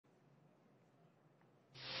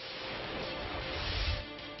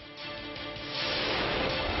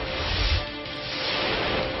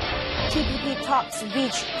TPP talks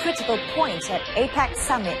reach critical point at APEC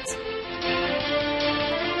summit.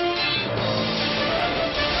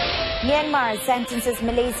 Myanmar sentences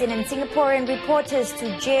Malaysian and Singaporean reporters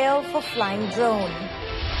to jail for flying drone.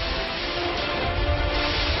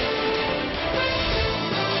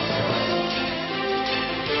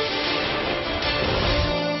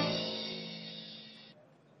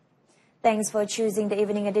 Thanks for choosing the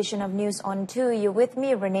evening edition of News on 2. You're with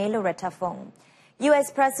me, RENEE LORETTA FOONG.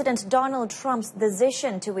 U.S. President Donald Trump's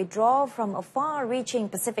decision to withdraw from a far-reaching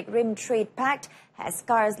Pacific Rim trade pact has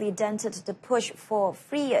scarcely dented the push for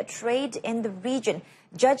freer trade in the region,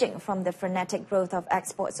 judging from the frenetic growth of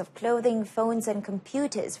exports of clothing, phones and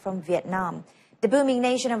computers from Vietnam. The booming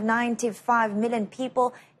nation of 95 million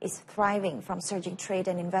people is thriving from surging trade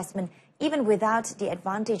and investment, even without the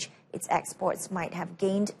advantage its exports might have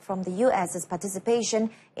gained from the U.S.'s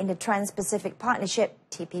participation in the Trans-Pacific Partnership,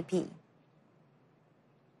 TPP.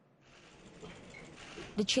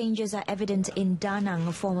 The changes are evident in Da Nang,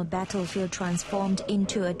 a former battlefield transformed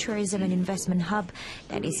into a tourism and investment hub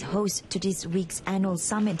that is host to this week's annual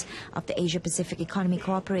summit of the Asia-Pacific Economic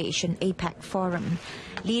Cooperation APEC Forum.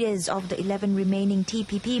 Leaders of the 11 remaining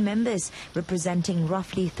TPP members, representing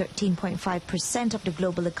roughly 13.5% of the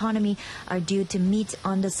global economy, are due to meet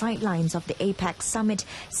on the sidelines of the APEC summit,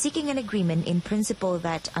 seeking an agreement in principle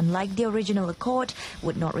that, unlike the original accord,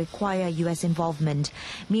 would not require U.S. involvement.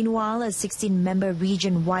 Meanwhile, a 16-member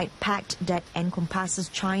region-wide pact that encompasses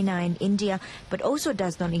China and India, but also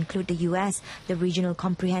does not include the U.S., the Regional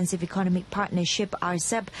Comprehensive Economic Partnership,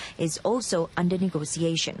 RCEP, is also under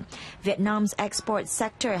negotiation. Vietnam's export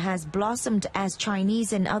sector has blossomed as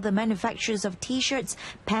Chinese and other manufacturers of T-shirts,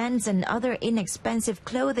 pants and other inexpensive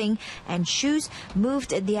clothing and shoes moved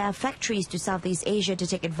their factories to Southeast Asia to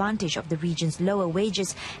take advantage of the region's lower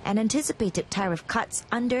wages and anticipated tariff cuts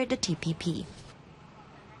under the TPP.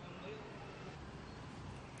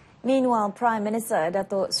 Meanwhile, Prime Minister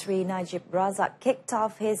Dato Sri Najib Razak kicked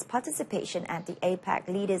off his participation at the APEC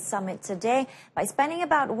Leaders Summit today by spending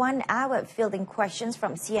about 1 hour fielding questions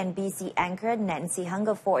from CNBC anchor Nancy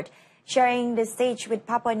Hungerford. Sharing the stage with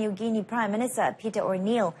Papua New Guinea Prime Minister Peter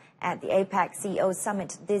O'Neill at the APEC CEO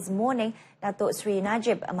Summit this morning, Dato Sri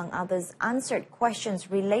Najib, among others, answered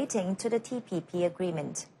questions relating to the TPP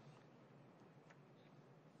agreement.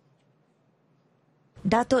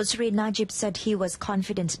 Dato Sri Najib said he was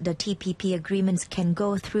confident the TPP agreements can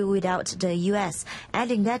go through without the U.S.,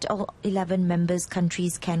 adding that all 11 members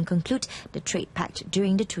countries can conclude the trade pact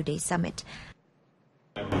during the two-day summit.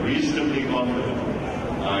 I'm reasonably confident.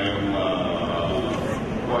 I am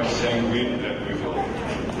quite sanguine that we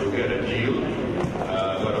will get a deal,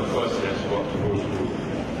 but of course there's what to go through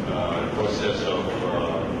the process of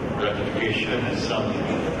ratification and some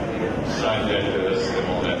signed letters and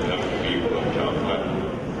all that have to be worked out. But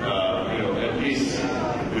at least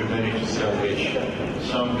we managed to salvage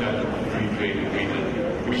some kind of free trade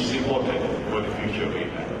agreement, which is important for the future of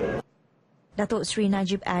APEC. Dato Sri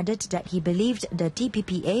Najib added that he believed the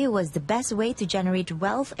TPPA was the best way to generate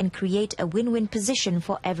wealth and create a win-win position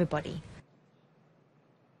for everybody.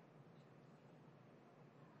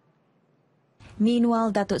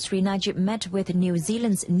 Meanwhile, Dato Sri Najib met with New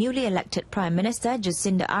Zealand's newly elected Prime Minister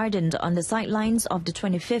Jacinda Ardern on the sidelines of the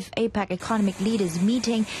 25th APEC Economic Leaders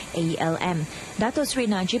Meeting, AELM. Dato Sri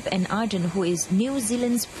Najib and Ardern, who is New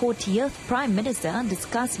Zealand's 40th Prime Minister,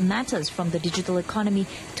 discussed matters from the digital economy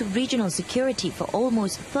to regional security for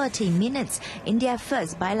almost 30 minutes in their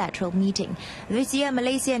first bilateral meeting. This year,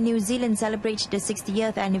 Malaysia and New Zealand celebrate the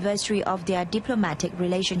 60th anniversary of their diplomatic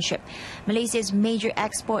relationship. Malaysia's major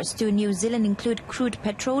exports to New Zealand include crude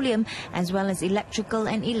petroleum as well as electrical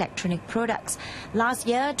and electronic products. Last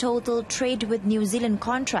year, total trade with New Zealand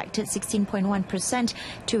contracted 16.1%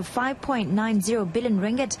 to 5.90 billion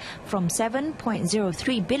ringgit from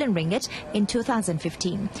 7.03 billion ringgit in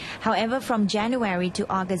 2015. However, from January to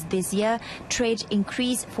August this year, trade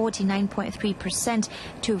increased 49.3%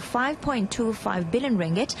 to 5.25 billion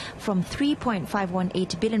ringgit from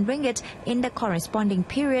 3.518 billion ringgit in the corresponding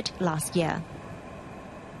period last year.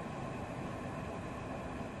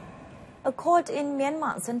 A court in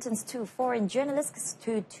Myanmar sentenced two foreign journalists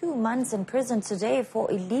to 2 months in prison today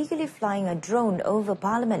for illegally flying a drone over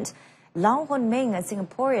Parliament. Lau Hon Meng, a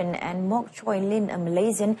Singaporean, and Mok Choi Lin, a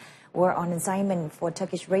Malaysian, were on assignment for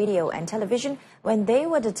Turkish radio and television when they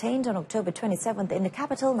were detained on October 27th in the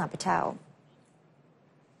capital, Naypyidaw.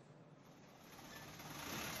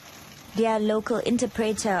 Their local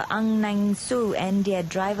interpreter Ang Nang Su and their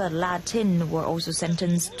driver La Tin were also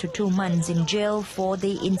sentenced to 2 months in jail for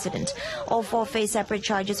the incident. All 4 face separate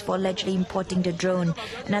charges for allegedly importing the drone.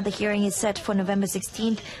 Another hearing is set for November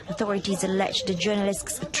 16th. Authorities allege the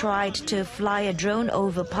journalists tried to fly a drone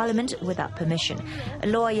over Parliament without permission. A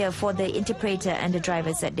lawyer for the interpreter and the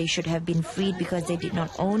driver said they should have been freed because they did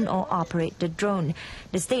not own or operate the drone.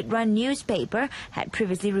 The state-run newspaper had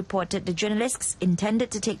previously reported the journalists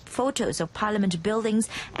intended to take photos of Parliament buildings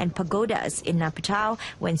and pagodas in Napatau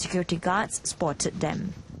when security guards spotted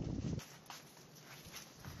them.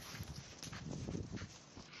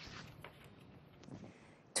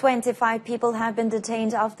 "25 people have been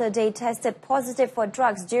detained after they tested positive for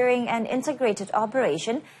drugs during an integrated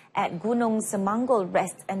operation at Gunung Semanggol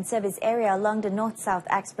Rest and Service area along the North-South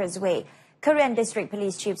Expressway. Korean District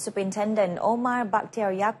Police Chief Superintendent Omar Bakhtiar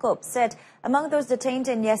Yaakob said among those detained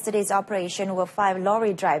in yesterday's operation were 5 lorry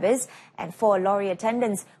drivers and 4 lorry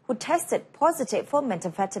attendants who tested positive for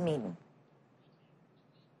methamphetamine.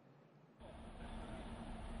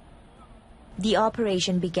 The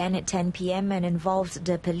operation began at 10 p.m. and involved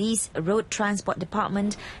the Police, Road Transport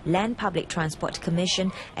Department, Land Public Transport Commission,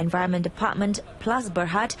 Environment Department, plus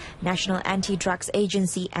Berhad, National Anti-Drugs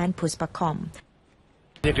Agency and Puspacom.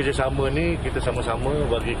 Kerjasama ni kita sama-sama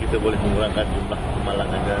bagi kita boleh mengurangkan jumlah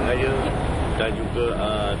kemalangan jalan raya dan juga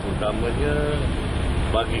terutamanya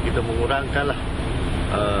bagi kita mengurangkanlah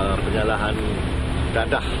penyalahan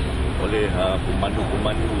dadah oleh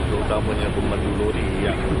pemandu-pemandu, terutamanya pemandu lori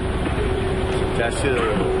yang sentiasa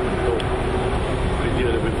untuk kerja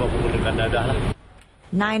lebih kurang menggunakan dadah lah.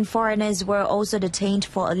 9 foreigners were also detained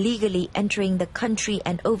for illegally entering the country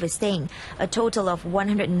and overstaying. A total of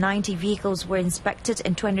 190 vehicles were inspected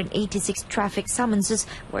and 286 traffic summonses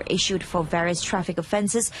were issued for various traffic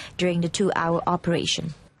offences during the 2-hour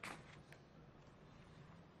operation.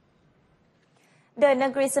 The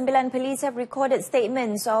Negeri Sembilan police have recorded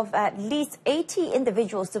statements of at least 80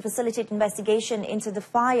 individuals to facilitate investigation into the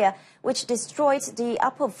fire which destroyed the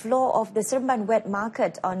upper floor of the Seremban Wet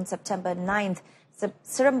Market on September 9th.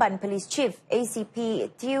 Seremban Police Chief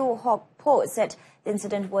ACP Teo Hock Po said the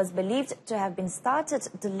incident was believed to have been started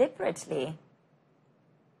deliberately.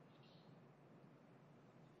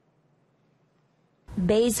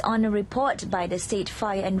 Based on a report by the State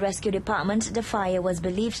Fire and Rescue Department, the fire was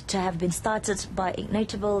believed to have been started by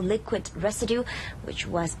ignitable liquid residue which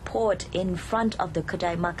was poured in front of the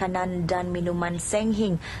Kedai Makanan dan Minuman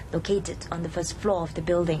Senghing located on the first floor of the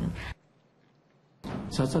building.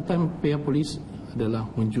 Siasatan pihak polis adalah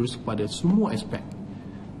menjurus kepada semua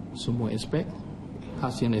aspek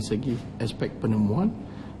hasil dari segi aspek penemuan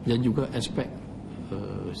dan juga aspek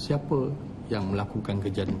siapa yang melakukan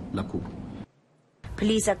kejadian berlaku.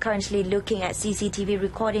 Police are currently looking at CCTV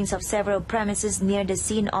recordings of several premises near the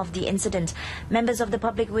scene of the incident. Members of the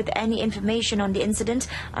public with any information on the incident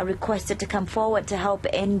are requested to come forward to help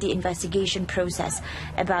in the investigation process.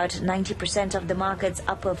 About 90% of the market's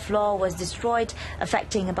upper floor was destroyed,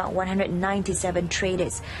 affecting about 197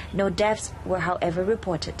 traders. No deaths were, however,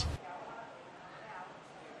 reported.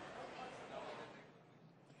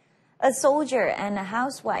 A soldier and a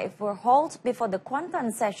housewife were hauled before the Kuantan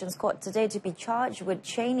Sessions Court today to be charged with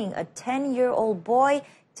chaining a 10-year-old boy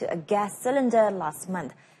to a gas cylinder last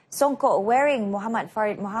month. Songkok wearing Muhammad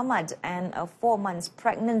Farid Muhammad and a 4 months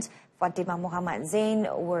pregnant Fatimah Muhammad Zain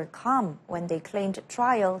were calm when they claimed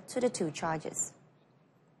trial to the 2 charges.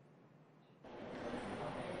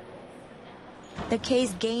 The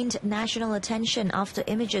case gained national attention after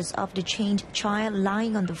images of the chained child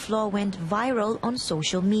lying on the floor went viral on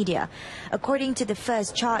social media. According to the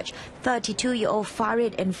first charge, 32-year-old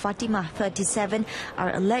Farid and Fatimah, 37,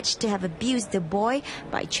 are alleged to have abused the boy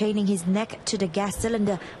by chaining his neck to the gas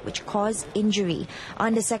cylinder, which caused injury.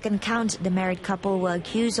 On the second count, the married couple were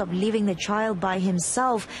accused of leaving the child by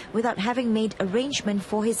himself without having made arrangement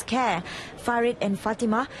for his care. Farid and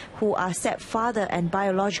Fatimah, who are stepfather and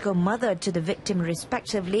biological mother to the victim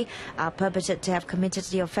respectively, are purported to have committed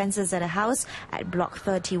the offences at a house at Block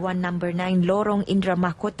 31, Number 9, Lorong Indra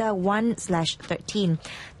Mahkota 1/13.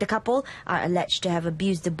 The couple are alleged to have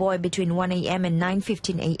abused the boy between 1 a.m. and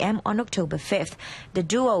 9:15 a.m. on October 5th. The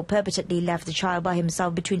duo purportedly left the child by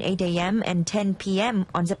himself between 8 a.m. and 10 p.m.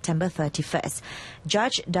 on September 31st.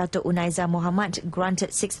 Judge Dato' Unaiza Muhammad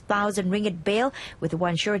granted 6,000 ringgit bail with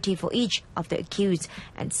 1 surety for each of the accused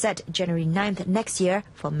and set January 9th next year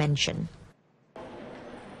for mention.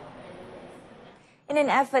 In an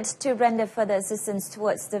effort to render further assistance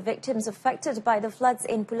towards the victims affected by the floods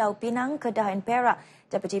in Pulau Pinang, Kedah and Perak,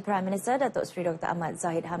 Deputy Prime Minister Datuk Seri Dr. Ahmad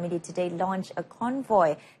Zahid Hamidi today launched a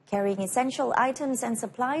convoy carrying essential items and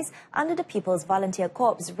supplies under the People's Volunteer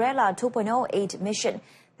Corps RELA 2.08 mission.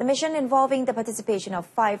 The mission, involving the participation of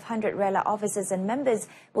 500 RELA officers and members,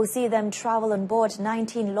 will see them travel on board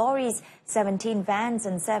 19 lorries, 17 vans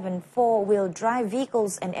and 7 four-wheel drive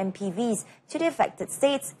vehicles and MPVs to the affected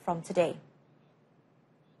states from today.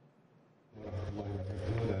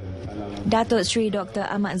 Datuk Seri Dr.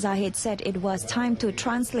 Ahmad Zahid said it was time to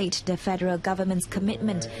translate the federal government's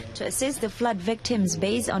commitment to assist the flood victims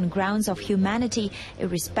based on grounds of humanity,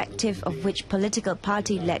 irrespective of which political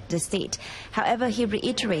party led the state. However, he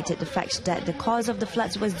reiterated the fact that the cause of the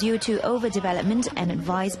floods was due to overdevelopment and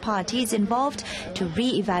advised parties involved to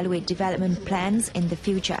re-evaluate development plans in the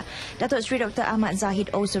future. Datuk Seri Dr. Ahmad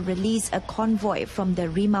Zahid also released a convoy from the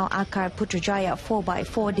Rimau Akar Putrajaya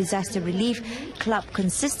 4x4 Disaster Relief Club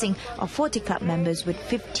consisting of 40 club members with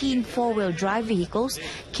 15 four-wheel drive vehicles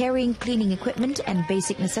carrying cleaning equipment and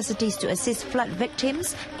basic necessities to assist flood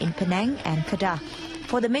victims in Penang and Kedah.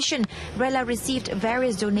 For the mission, RELA received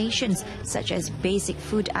various donations such as basic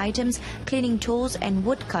food items, cleaning tools and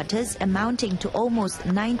wood cutters amounting to almost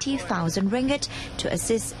 90,000 ringgit to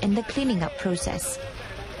assist in the cleaning up process.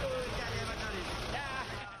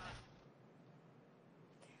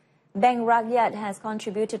 Bank Rakyat has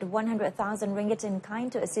contributed 100,000 ringgit in kind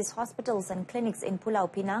to assist hospitals and clinics in Pulau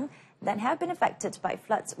Pinang that have been affected by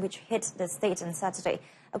floods which hit the state on Saturday.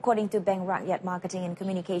 According to Bank Rakyat Marketing and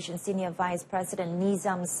Communications Senior Vice President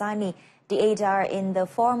Nizam Sani, the aid are in the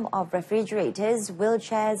form of refrigerators,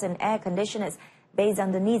 wheelchairs and air conditioners based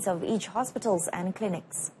on the needs of each hospitals and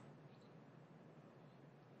clinics.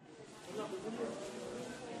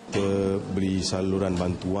 Kita beri saluran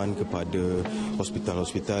bantuan kepada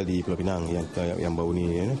hospital-hospital di Pulau Pinang yang baru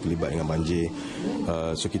ni terlibat dengan banjir.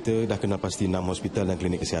 So kita dah kenal pasti 6 hospital dan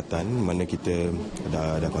klinik kesihatan mana kita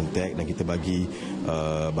dah kontak dan kita bagi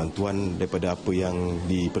bantuan daripada apa yang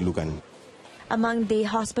diperlukan. Among the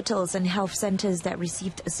hospitals and health centres that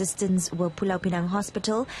received assistance were Pulau Pinang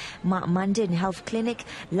Hospital, Mak Mandin Health Clinic,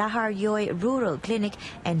 Lahar Yoi Rural Clinic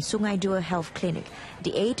and Sungai Dua Health Clinic.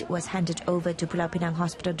 The aid was handed over to Pulau Pinang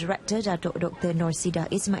Hospital Director Datuk Dr. Norsida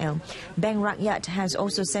Ismail. Bank Rakyat has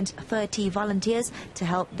also sent 30 volunteers to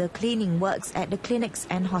help the cleaning works at the clinics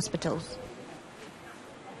and hospitals.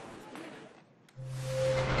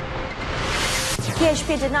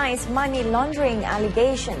 PHP denies money laundering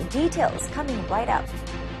allegation. Details coming right up.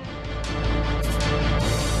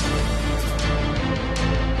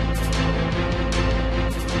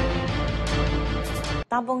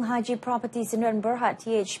 Tabung Haji Property Sdn Berhad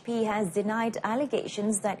THP has denied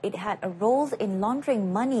allegations that it had a role in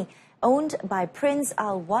laundering money owned by Prince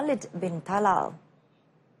Al Walid bin Talal.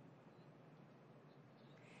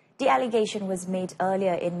 The allegation was made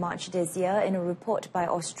earlier in March this year in a report by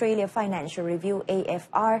Australia Financial Review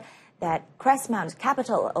AFR that Crestmount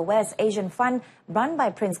Capital, a West Asian fund run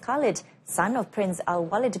by Prince Khalid, son of Prince Al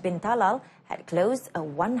Walid bin Talal, had closed a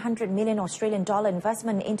 100 million Australian dollar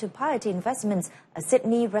investment into Piety Investments, a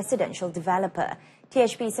Sydney residential developer.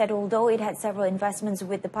 THP said although it had several investments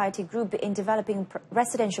with the Piety Group in developing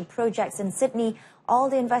residential projects in Sydney, all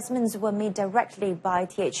the investments were made directly by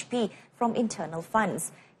THP from internal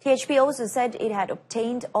funds. THP also said it had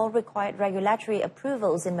obtained all required regulatory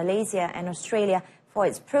approvals in Malaysia and Australia for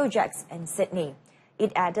its projects in Sydney.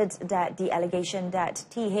 It added that the allegation that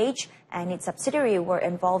TH and its subsidiary were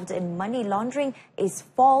involved in money laundering is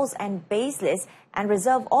false and baseless and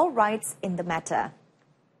reserve all rights in the matter.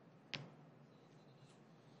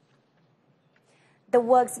 The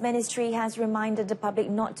Works Ministry has reminded the public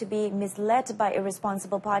not to be misled by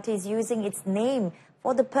irresponsible parties using its name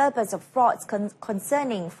for the purpose of frauds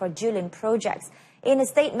concerning fraudulent projects. In a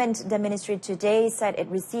statement, the ministry today said it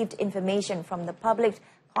received information from the public,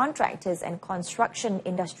 contractors and construction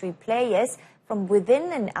industry players from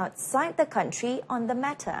within and outside the country on the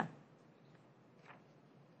matter.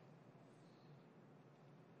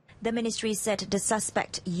 The ministry said the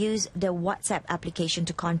suspect used the WhatsApp application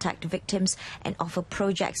to contact victims and offer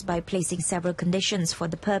projects by placing several conditions for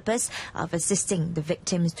the purpose of assisting the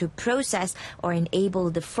victims to process or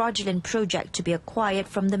enable the fraudulent project to be acquired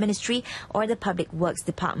from the ministry or the Public Works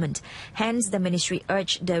Department. Hence, the ministry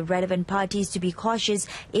urged the relevant parties to be cautious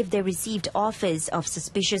if they received offers of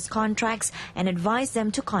suspicious contracts and advised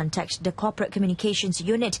them to contact the Corporate Communications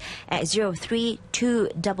Unit at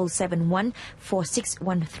 032771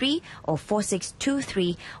 4613 4623 or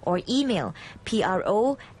 4623 or email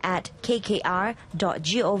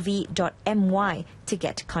pro@kkr.gov.my to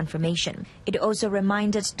get confirmation. It also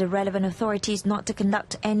reminded the relevant authorities not to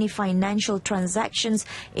conduct any financial transactions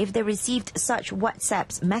if they received such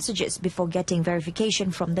WhatsApp messages before getting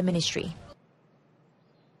verification from the ministry.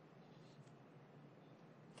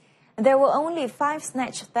 There were only 5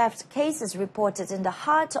 snatch theft cases reported in the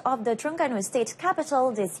heart of the Terengganu state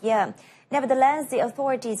capital this year. Nevertheless, the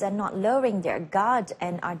authorities are not lowering their guard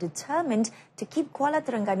and are determined to keep Kuala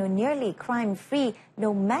Terengganu nearly crime-free,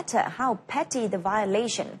 no matter how petty the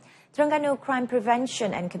violation. Terengganu Crime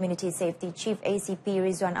Prevention and Community Safety Chief ACP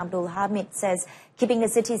Rizwan Abdul Hamid says keeping the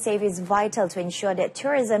city safe is vital to ensure that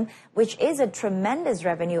tourism, which is a tremendous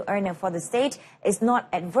revenue earner for the state, is not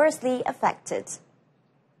adversely affected.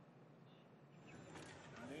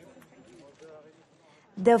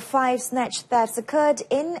 The 5 snatch thefts occurred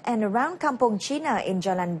in and around Kampong China in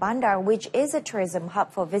Jalan Bandar, which is a tourism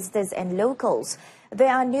hub for visitors and locals.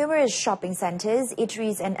 There are numerous shopping centres,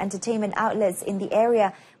 eateries and entertainment outlets in the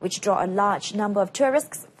area, which draw a large number of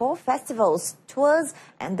tourists for festivals, tours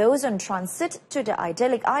and those on transit to the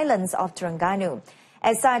idyllic islands of Terengganu.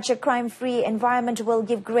 As such, a crime-free environment will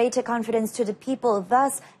give greater confidence to the people,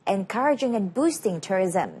 thus encouraging and boosting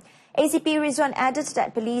tourism. ACP Rizwan added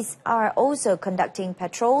that police are also conducting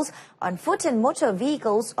patrols on foot and motor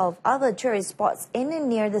vehicles of other tourist spots in and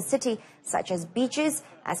near the city, such as beaches,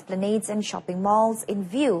 esplanades and shopping malls, in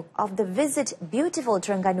view of the Visit Beautiful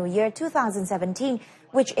Terengganu Year 2017,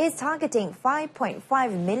 which is targeting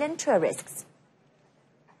 5.5 million tourists.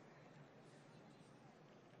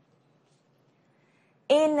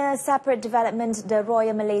 In a separate development, the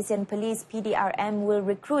Royal Malaysian Police PDRM will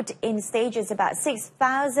recruit in stages about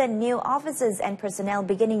 6,000 new officers and personnel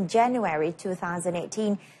beginning January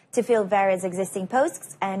 2018 to fill various existing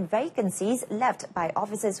posts and vacancies left by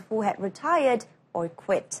officers who had retired or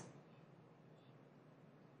quit.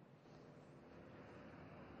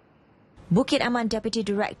 Bukit Aman Deputy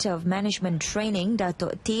Director of Management Training,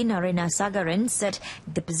 Datuk T. Narina Sagaran, said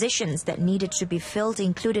the positions that needed to be filled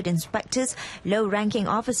included inspectors, low-ranking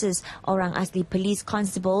officers, orang asli police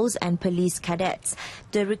constables and police cadets.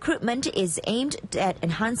 The recruitment is aimed at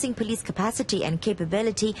enhancing police capacity and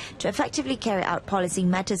capability to effectively carry out policing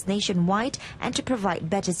matters nationwide and to provide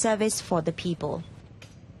better service for the people.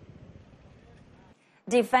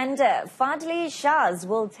 Defender Fadli Shahs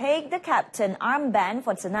will take the captain armband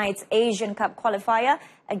for tonight's Asian Cup qualifier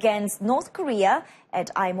against North Korea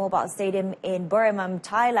at iMobile Stadium in Burmam,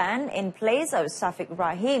 Thailand, in place of Safiq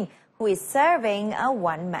Rahim, who is serving a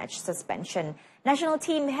 1-match suspension. National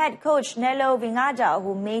team head coach Nello Vingada,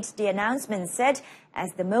 who made the announcement, said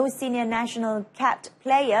as the most senior national capped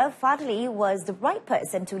player, Fadli was the right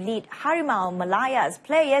person to lead Harimau Malaya's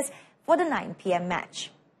players for the 9 p.m.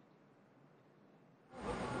 match.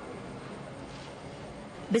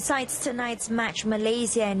 Besides tonight's match,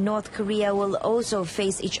 Malaysia and North Korea will also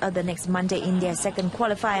face each other next Monday in their second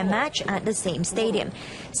qualifier match at the same stadium.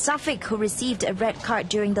 Safiq, who received a red card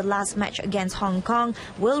during the last match against Hong Kong,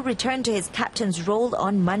 will return to his captain's role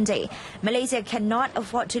on Monday. Malaysia cannot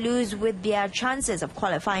afford to lose, with their chances of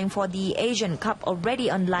qualifying for the Asian Cup already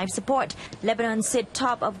on life support. Lebanon sit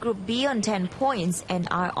top of Group B on 10 points and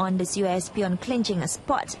are on this USP on clinching a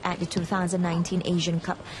spot at the 2019 Asian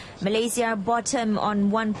Cup. Malaysia bottom on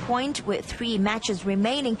 1 point with 3 matches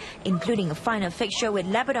remaining, including a final fixture with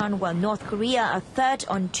Lebanon, while North Korea are third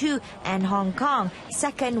on 2 and Hong Kong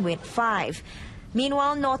second with 5.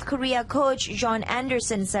 Meanwhile, North Korea coach John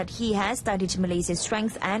Anderson said he has studied Malaysia's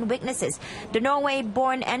strengths and weaknesses. The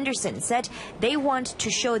Norway-born Anderson said they want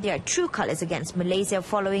to show their true colours against Malaysia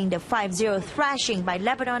following the 5-0 thrashing by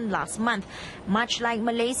Lebanon last month. Much like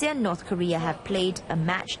Malaysia, North Korea have played a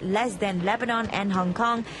match less than Lebanon and Hong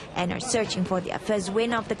Kong and are searching for their first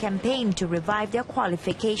win of the campaign to revive their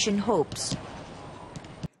qualification hopes.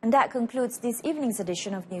 And that concludes this evening's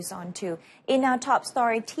edition of News on 2. In our top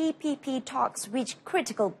story, TPP talks reach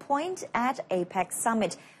critical point at APEC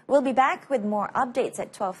summit. We'll be back with more updates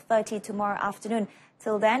at 12:30 tomorrow afternoon.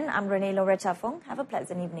 Till then, I'm RENEE LORETTA FOONG. Have a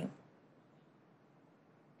pleasant evening.